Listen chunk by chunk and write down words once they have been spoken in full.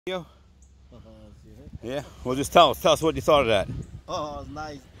Yeah, well, just tell us what you thought of that. Oh,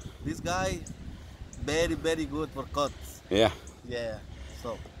 nice. This guy, very good for cuts. Yeah. Yeah.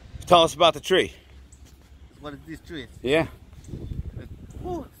 So. Tell us about the tree. What is this tree? Yeah.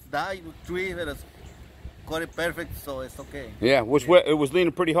 Oh, die tree that is quite perfect, so it's okay. Yeah. Which way it was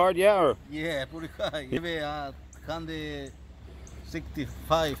leaning pretty hard, yeah, or? Yeah, pretty high. Maybe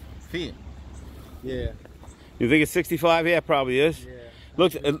 165 feet. Yeah. You think it's 65? Yeah, it probably is. Yeah.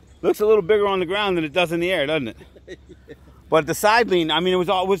 It looks a little bigger on the ground than it does in the air, doesn't it? Yeah. But the Sidelean, I mean, it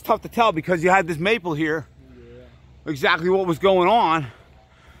was tough to tell because you had this maple here. Yeah. Exactly what was going on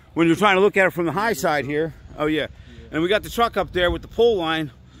when you're trying to look at it from the high side here. Oh yeah. And we got the truck up there with the pull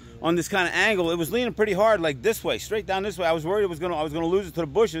line on this kind of angle. It was leaning pretty hard, like this way, straight down this way. I was worried I was gonna lose it to the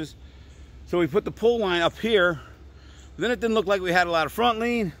bushes, so we put the pull line up here. But then it didn't look like we had a lot of front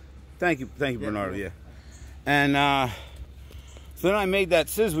lean. Thank you, Bernardo. Yeah. And so then I made that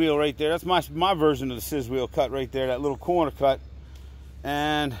scissor wheel right there. That's my version of the scissor wheel cut right there, that little corner cut.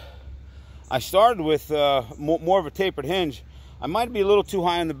 And I started with more of a tapered hinge. I might be a little too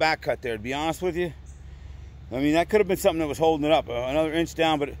high on the back cut there, to be honest with you. I mean, that could have been something that was holding it up, another inch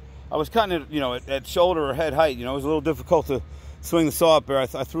down, but I was cutting it, you know, at shoulder or head height. You know, it was a little difficult to swing the saw up there. I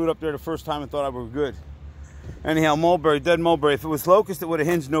threw it up there the first time and thought I were good. Anyhow, Mulberry, dead Mulberry. If it was locust, it would have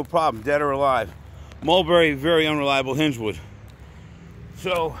hinged no problem, dead or alive. Mulberry, very unreliable hinge wood.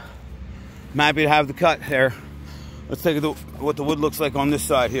 So, I'm happy to have the cut there. Let's take a look at what the wood looks like on this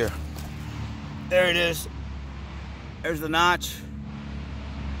side here. There it is. There's the notch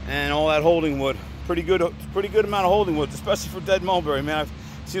and all that holding wood. Pretty good amount of holding wood, especially for dead Mulberry, man. I've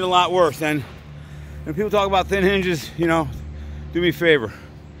seen a lot worse. And when people talk about thin hinges, you know, do me a favor.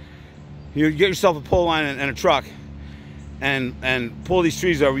 You get yourself a pull line and a truck and pull these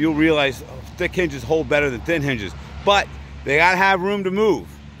trees over, you'll realize thick hinges hold better than thin hinges. But they gotta have room to move.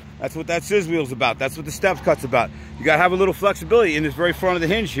 That's what that scissor wheel's about. That's what the step cut's about. You gotta have a little flexibility in this very front of the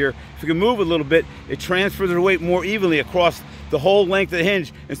hinge here. If you can move a little bit, it transfers the weight more evenly across the whole length of the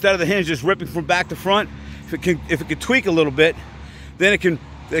hinge, instead of the hinge just ripping from back to front. If it can tweak a little bit, then it can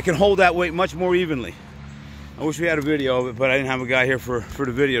hold that weight much more evenly. I wish we had a video of it, but I didn't have a guy here for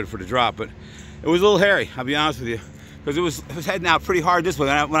the video, for the drop. But it was a little hairy, I'll be honest with you, because it was heading out pretty hard this way.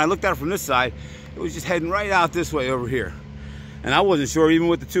 When I looked at it from this side, it was just heading right out this way over here. And I wasn't sure, even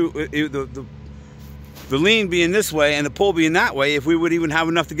with the lean being this way and the pull being that way, if we would even have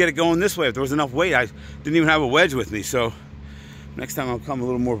enough to get it going this way. If there was enough weight, I didn't even have a wedge with me. So next time I'll come a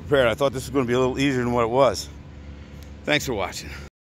little more prepared. I thought this was going to be a little easier than what it was. Thanks for watching.